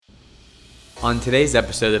On today's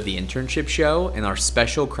episode of the Internship Show, in our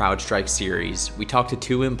special Crowdstrike series, we talk to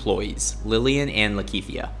two employees, Lilian and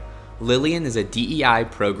Lakithia. Lilian is a DEI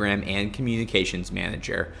Program and Communications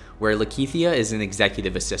Manager, where Lakithia is an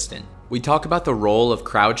executive assistant. We talk about the role of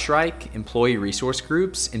Crowdstrike Employee Resource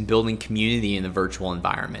Groups in building community in the virtual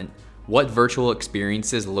environment, what virtual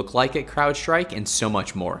experiences look like at Crowdstrike, and so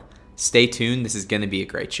much more. Stay tuned, this is going to be a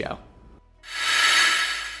great show.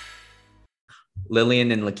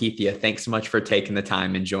 Lilian and Lakithia, thanks so much for taking the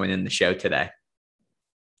time and joining the show today.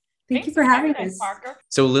 Thank you for having us, Parker.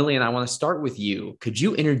 So Lilian, I want to start with you. Could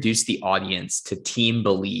you introduce the audience to Team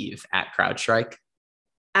Believe at Crowdstrike?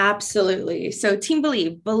 Absolutely. So Team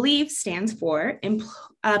Believe. Believe stands for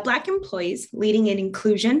Black employees leading in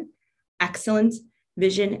inclusion, excellence,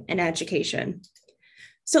 vision, and education.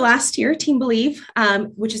 So last year, Team Believe,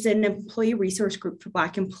 which is an employee resource group for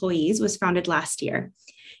Black employees, was founded last year.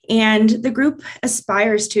 And the group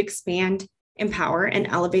aspires to expand, empower, and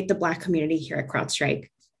elevate the Black community here at Crowdstrike.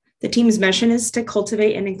 The team's mission is to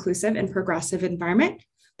cultivate an inclusive and progressive environment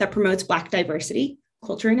that promotes Black diversity,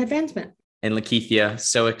 culture, and advancement. And Lakithia,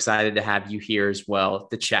 so excited to have you here as well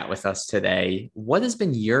to chat with us today. What has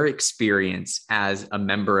been your experience as a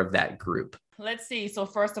member of that group? Let's see. So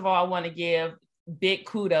first of all, I want to give big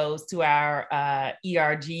kudos to our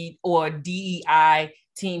ERG or DEI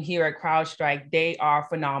team here at Crowdstrike. They are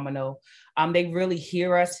phenomenal. They really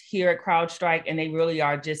hear us here at Crowdstrike, and they really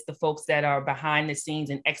are just the folks that are behind the scenes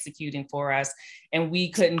and executing for us. And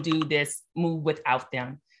we couldn't do this move without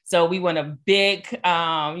them. So we want a big,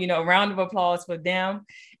 round of applause for them.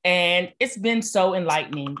 And it's been so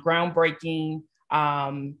enlightening, groundbreaking.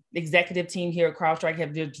 The executive team here at Crowdstrike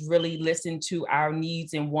have just really listened to our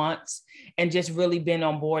needs and wants and just really been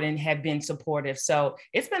on board and have been supportive. So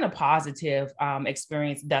it's been a positive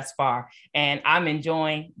experience thus far, and I'm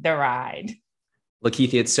enjoying the ride.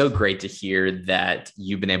 Lakithia, it's so great to hear that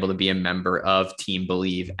you've been able to be a member of Team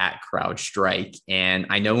Believe at Crowdstrike. And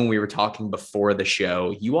I know when we were talking before the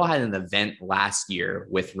show, you all had an event last year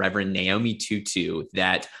with Reverend Naomi Tutu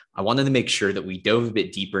that I wanted to make sure that we dove a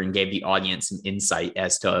bit deeper and gave the audience some insight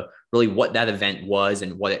as to really what that event was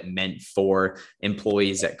and what it meant for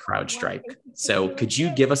employees at Crowdstrike. So could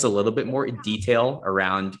you give us a little bit more detail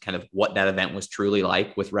around kind of what that event was truly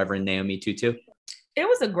like with Reverend Naomi Tutu? It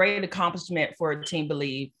was a great accomplishment for Team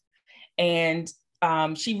Believe. And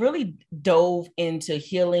she really dove into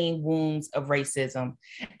healing wounds of racism.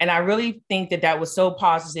 And I really think that was so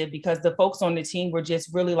positive because the folks on the team were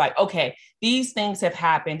just really like, okay, these things have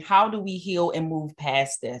happened. How do we heal and move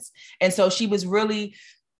past this? And so she was really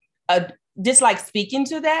just like speaking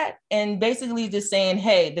to that and basically just saying,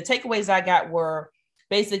 hey, the takeaways I got were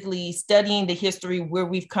basically studying the history, where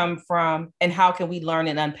we've come from, and how can we learn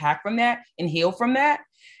and unpack from that and heal from that.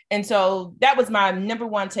 And so that was my number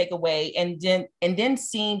one takeaway. And then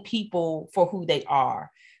seeing people for who they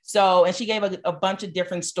are. So, and she gave a bunch of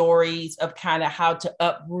different stories of kind of how to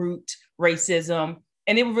uproot racism.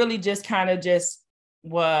 And it really just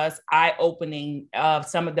was eye-opening of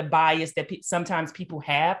some of the bias that sometimes people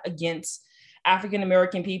have against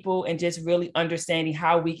African-American people, and just really understanding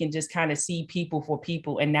how we can just kind of see people for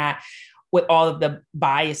people and not with all of the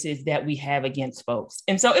biases that we have against folks.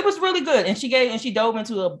 And so it was really good. And she dove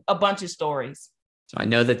into a bunch of stories. So I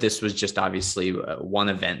know that this was just obviously one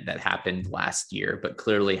event that happened last year, but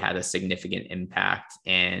clearly had a significant impact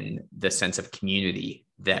in the sense of community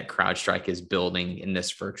that Crowdstrike is building in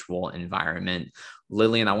this virtual environment.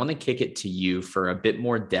 Lilian, I want to kick it to you for a bit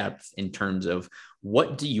more depth in terms of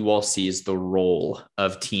what do you all see as the role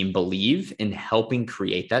of Team Believe in helping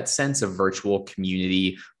create that sense of virtual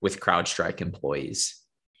community with Crowdstrike employees?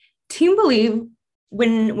 Team Believe,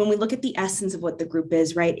 when we look at the essence of what the group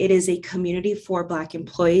is, right, it is a community for Black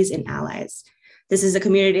employees and allies. This is a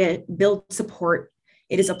community to build support.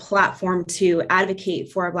 It is a platform to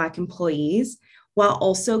advocate for our Black employees while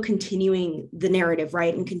also continuing the narrative,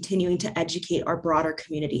 right, and continuing to educate our broader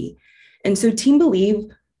community. And so Team Believe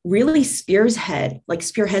really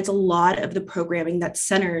spearheads a lot of the programming that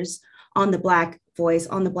centers on the Black voice,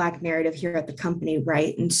 on the Black narrative here at the company,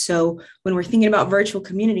 right? And so when we're thinking about virtual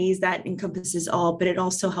communities, that encompasses all, but it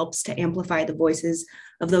also helps to amplify the voices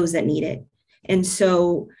of those that need it. And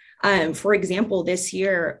so, for example, this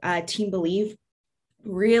year, Team Believe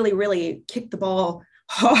really kicked the ball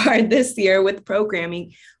hard this year with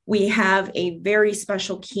programming. We have a very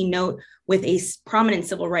special keynote with a prominent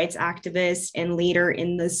civil rights activist and leader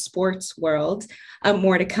in the sports world.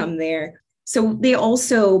 More to come there. So they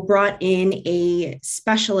also brought in a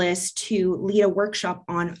specialist to lead a workshop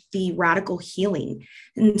on the radical healing.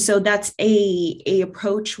 And so that's a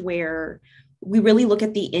approach where we really look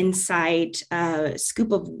at the inside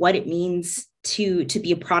scoop of what it means to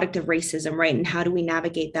be a product of racism, right? And how do we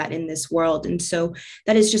navigate that in this world? And so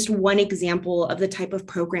that is just one example of the type of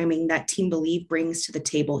programming that Team Believe brings to the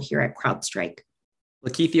table here at Crowdstrike.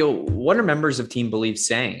 Lakithia, what are members of Team Believe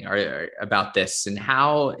saying about this, and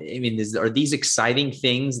how, I mean, are these exciting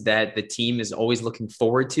things that the team is always looking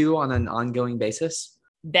forward to on an ongoing basis?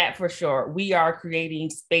 That for sure. We are creating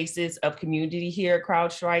spaces of community here at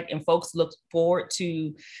CrowdStrike, and folks look forward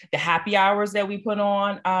to the happy hours that we put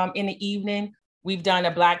on in the evening. We've done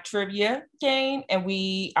a Black trivia game, and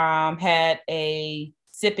we had a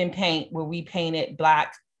sip and paint where we painted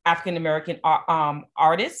Black African-American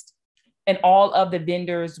artists. And all of the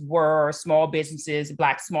vendors were small businesses,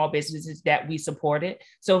 Black small businesses that we supported.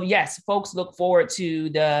 So yes, folks look forward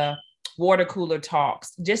to the water cooler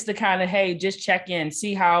talks, just to kind of, hey, just check in,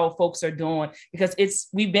 see how folks are doing, because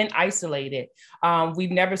we've been isolated.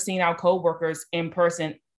 We've never seen our coworkers in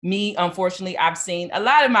person. Me, unfortunately, I've seen a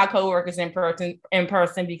lot of my coworkers in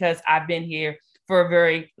person because I've been here for a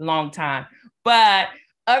very long time. But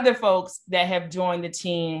other folks that have joined the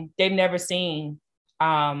team, they've never seen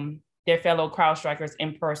their fellow CrowdStrikers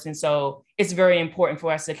in person. So it's very important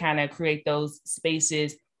for us to kind of create those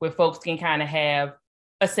spaces where folks can kind of have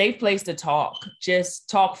a safe place to talk, just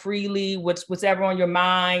talk freely, whatever on your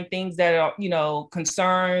mind, things that are,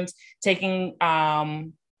 concerns, taking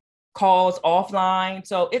calls offline.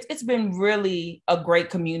 So it's been really a great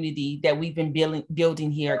community that we've been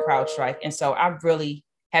building here at CrowdStrike. And so I really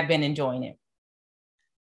have been enjoying it.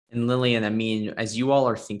 And Lilian, I mean, as you all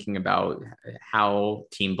are thinking about how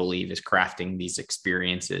Team Believe is crafting these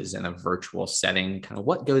experiences in a virtual setting, kind of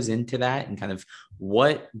what goes into that, and kind of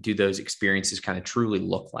what do those experiences kind of truly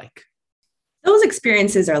look like? Those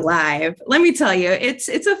experiences are live. Let me tell you, it's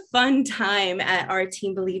a fun time at our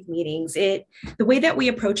Team Believe meetings. The way that we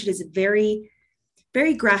approach it is very,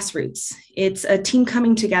 very grassroots. It's a team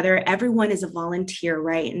coming together. Everyone is a volunteer,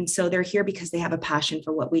 right? And so they're here because they have a passion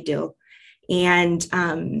for what we do. And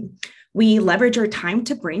we leverage our time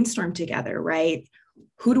to brainstorm together, right?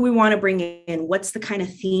 Who do we want to bring in? What's the kind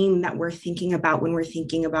of theme that we're thinking about when we're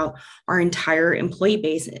thinking about our entire employee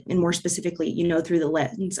base, and more specifically, through the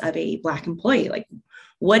lens of a Black employee? Like,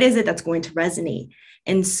 what is it that's going to resonate?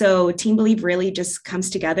 And so Team Believe really just comes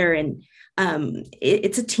together, and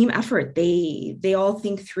it's a team effort. They all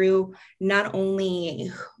think through not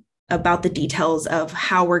only about the details of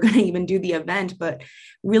how we're going to even do the event, but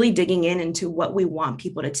really digging into what we want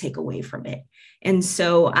people to take away from it. And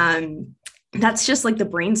so that's just like the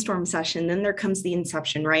brainstorm session. Then there comes the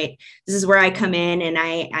inception, right? This is where I come in and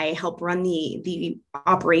I help run the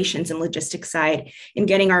operations and logistics side, and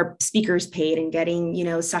getting our speakers paid and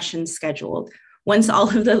getting, sessions scheduled. Once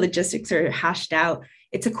all of the logistics are hashed out,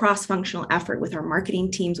 it's a cross-functional effort with our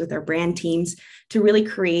marketing teams, with our brand teams, to really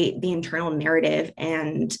create the internal narrative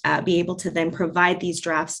and be able to then provide these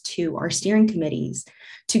drafts to our steering committees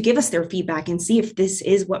to give us their feedback and see if this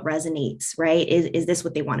is what resonates, right? Is this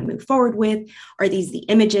what they want to move forward with? Are these the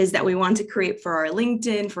images that we want to create for our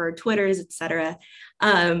LinkedIn, for our Twitters, et cetera?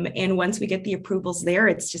 And once we get the approvals there,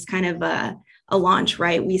 it's just kind of a launch,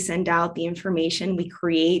 right? We send out the information, we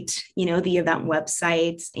create, the event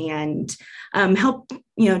websites, and help,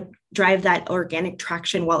 drive that organic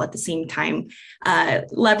traction, while at the same time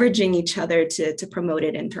leveraging each other to promote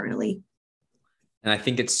it internally. And I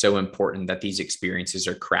think it's so important that these experiences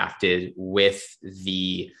are crafted with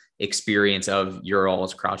the experience of your all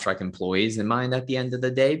as CrowdStrike employees in mind at the end of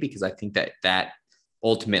the day, because I think that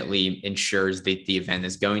ultimately ensures that the event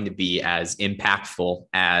is going to be as impactful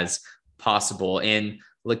as possible. And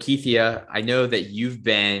Lakithia, I know that you've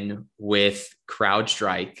been with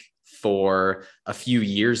CrowdStrike for a few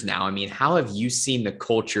years now. I mean, how have you seen the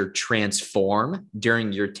culture transform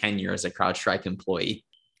during your tenure as a CrowdStrike employee?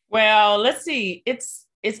 Well, let's see. It's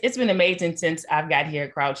been amazing since I've got here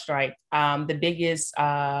at CrowdStrike. The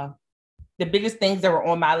biggest things that were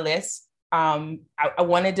on my list, I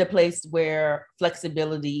wanted a place where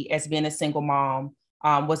flexibility as being a single mom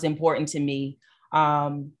was important to me.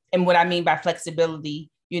 And what I mean by flexibility,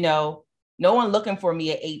 no one looking for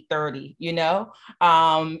me at 8:30,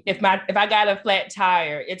 if I got a flat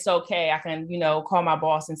tire, it's okay. I can, call my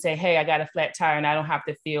boss and say, hey, I got a flat tire, and I don't have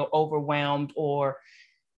to feel overwhelmed or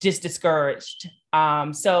just discouraged.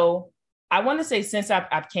 So I want to say, since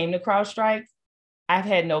I've came to CrowdStrike, I've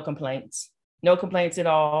had no complaints at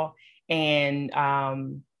all. And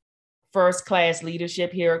first class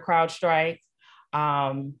leadership here at CrowdStrike.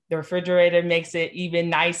 The refrigerator makes it even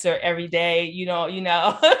nicer every day. You can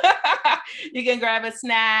grab a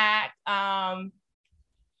snack,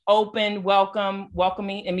 open,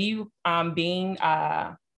 welcoming, and me being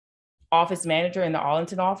office manager in the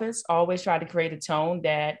Arlington office, always try to create a tone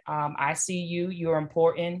that I see you, you're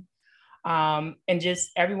important. And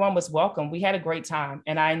just everyone was welcome. We had a great time,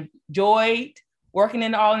 and I enjoyed working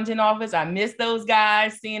in the Arlington office. I miss those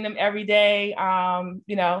guys, seeing them every day.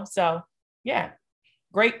 So yeah,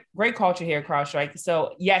 great culture here at Crowdstrike.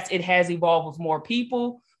 So yes, it has evolved with more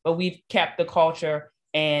people, but we've kept the culture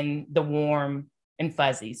and the warm and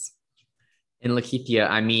fuzzies. And Lakithia,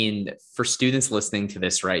 I mean, for students listening to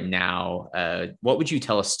this right now, what would you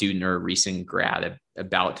tell a student or a recent grad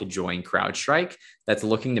about to join Crowdstrike that's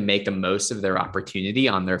looking to make the most of their opportunity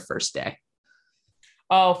on their first day?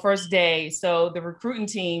 Oh, first day. So the recruiting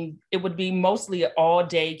team, it would be mostly an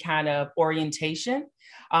all-day kind of orientation,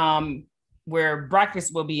 where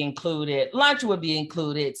breakfast will be included, lunch would be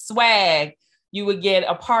included, swag. You would get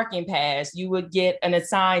a parking pass, you would get an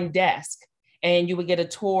assigned desk, and you would get a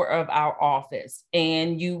tour of our office,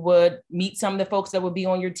 and you would meet some of the folks that would be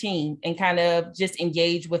on your team and kind of just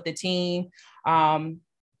engage with the team.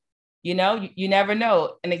 You never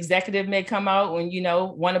know. An executive may come out and,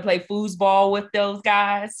 want to play foosball with those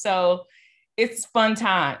guys. So it's fun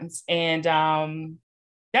times. And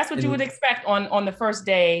that's what you would expect on the first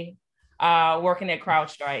day working at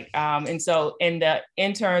Crowdstrike. And the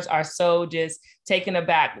interns are so just taken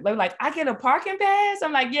aback. They're like, I get a parking pass?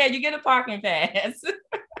 I'm like, yeah, you get a parking pass.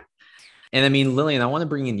 And I mean, Lilian, I want to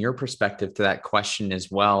bring in your perspective to that question as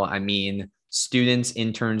well. I mean, students,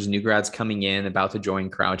 interns, new grads coming in, about to join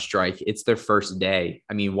Crowdstrike, it's their first day.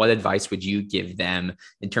 I mean, what advice would you give them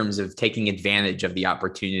in terms of taking advantage of the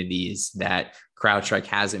opportunities that Crowdstrike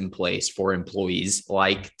has in place for employees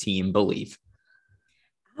like Team Believe?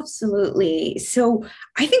 Absolutely. So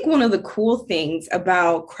I think one of the cool things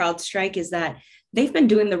about Crowdstrike is that they've been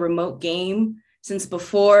doing the remote game since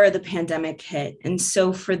before the pandemic hit. And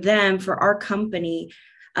so for them, for our company,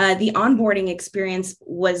 the onboarding experience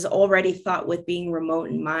was already thought with being remote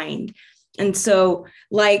in mind. And so,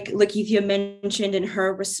 like Lakithia mentioned in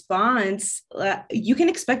her response, you can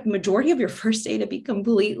expect the majority of your first day to be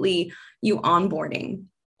completely you onboarding.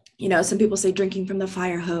 Some people say drinking from the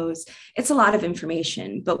fire hose. It's a lot of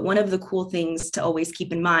information, but one of the cool things to always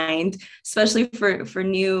keep in mind, especially for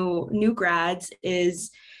new grads,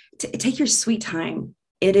 is to take your sweet time.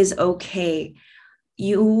 It is okay.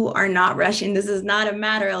 You are not rushing. This is not a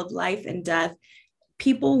matter of life and death.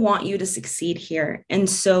 People want you to succeed here. And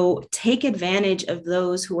so take advantage of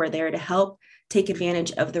those who are there to help. Take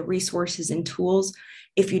advantage of the resources and tools.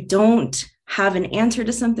 If you don't have an answer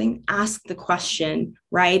to something, ask the question,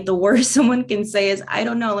 right? The worst someone can say is, I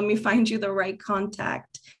don't know, let me find you the right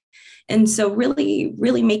contact. And so really,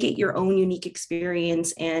 really make it your own unique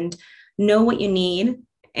experience and know what you need.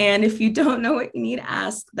 And if you don't know what you need,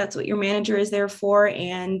 ask. That's what your manager is there for.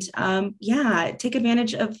 And take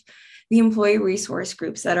advantage of the employee resource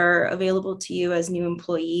groups that are available to you as new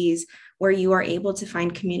employees, where you are able to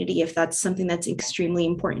find community if that's something that's extremely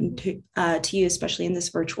important to you, especially in this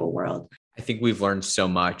virtual world. I think we've learned so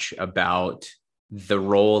much about the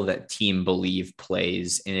role that Team Believe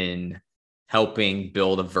plays in helping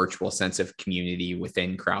build a virtual sense of community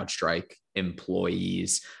within Crowdstrike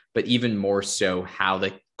employees, but even more so how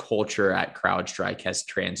the culture at Crowdstrike has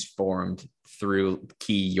transformed through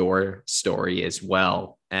your story as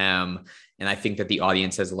well. And I think that the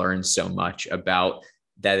audience has learned so much about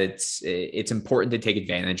that. It's important to take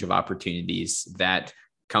advantage of opportunities that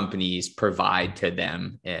companies provide to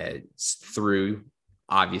them through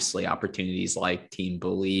obviously opportunities like Team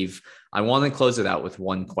Believe. I want to close it out with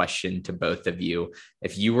one question to both of you.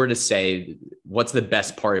 If you were to say, what's the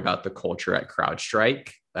best part about the culture at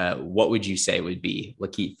Crowdstrike? What would you say would be?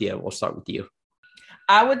 Lakithia, we'll start with you.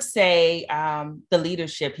 I would say the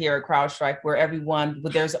leadership here at Crowdstrike, where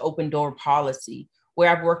there's an open door policy. Where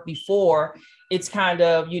I've worked before, it's kind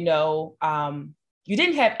of, you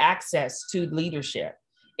didn't have access to leadership.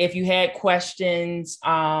 If you had questions,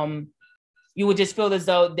 you would just feel as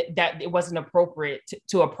though that it wasn't appropriate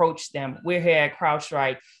to approach them. We're here at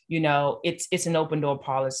Crowdstrike, it's an open door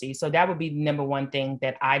policy. So that would be the number one thing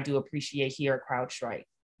that I do appreciate here at Crowdstrike.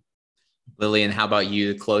 Lilian, how about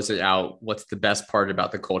you? Close it out. What's the best part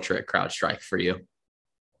about the culture at Crowdstrike for you?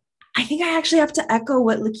 I think I actually have to echo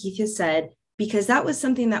what Lakithia said, because that was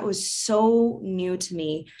something that was so new to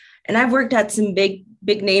me. And I've worked at some big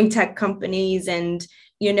name tech companies, and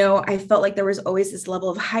I felt like there was always this level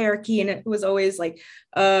of hierarchy, and it was always like,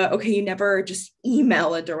 okay, you never just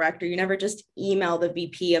email a director, you never just email the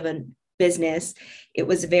VP of a business. It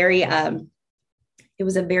was a very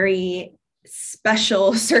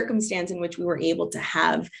special circumstance in which we were able to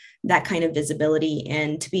have that kind of visibility.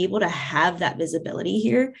 And to be able to have that visibility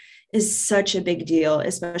here is such a big deal,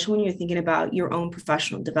 especially when you're thinking about your own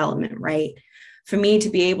professional development, right? For me to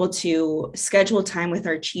be able to schedule time with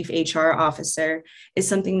our chief HR officer is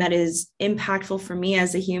something that is impactful for me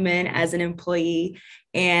as a human, as an employee,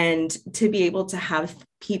 and to be able to have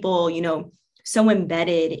people, so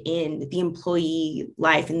embedded in the employee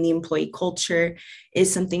life and the employee culture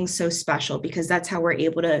is something so special, because that's how we're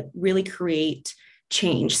able to really create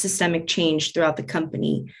change, systemic change throughout the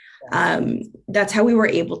company. That's how we were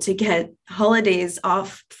able to get holidays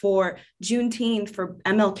off for Juneteenth, for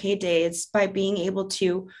MLK Day. It's by being able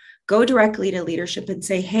to go directly to leadership and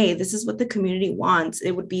say, hey, this is what the community wants.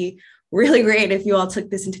 It would be really great if you all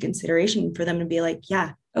took this into consideration, for them to be like,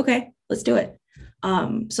 yeah, okay, let's do it.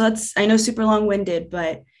 So that's, I know, super long-winded,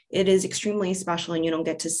 but it is extremely special, and you don't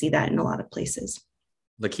get to see that in a lot of places.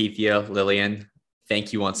 Lakithia, Lilian,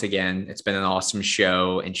 thank you once again. It's been an awesome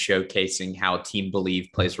show and showcasing how Team Believe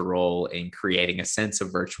plays a role in creating a sense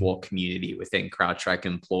of virtual community within Crowdstrike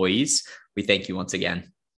employees. We thank you once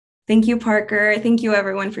again. Thank you, Parker. Thank you,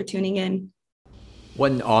 everyone, for tuning in.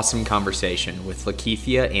 What an awesome conversation with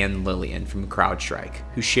Lakithia and Lilian from Crowdstrike,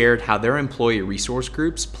 who shared how their employee resource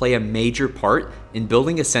groups play a major part in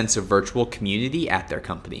building a sense of virtual community at their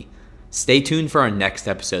company. Stay tuned for our next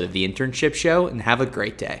episode of the Internship Show, and have a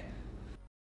great day.